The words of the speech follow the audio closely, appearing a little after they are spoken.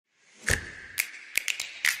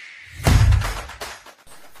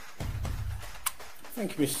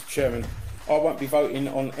Thank you, Mr. Chairman. I won't be voting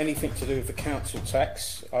on anything to do with the council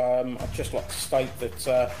tax. I'd just like to state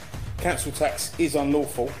that council tax is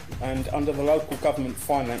unlawful, and under the Local Government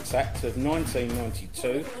Finance Act of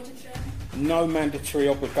 1992, no mandatory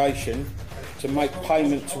obligation to make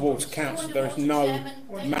payment towards council. There is no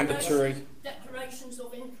mandatory. Declarations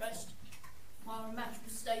of interest are a matter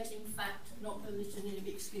of stating fact, not eliciting any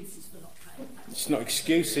excuses for not paying tax. It's not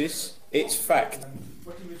excuses, it's fact.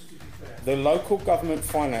 The Local Government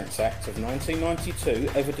Finance Act of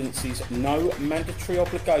 1992 evidences no mandatory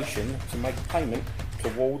obligation to make payment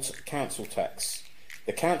towards council tax.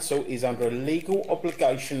 The council is under a legal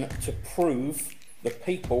obligation to prove the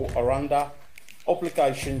people are under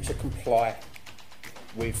obligation to comply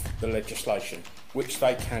with the legislation, which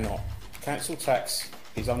they cannot. Council tax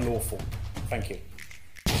is unlawful. Thank you.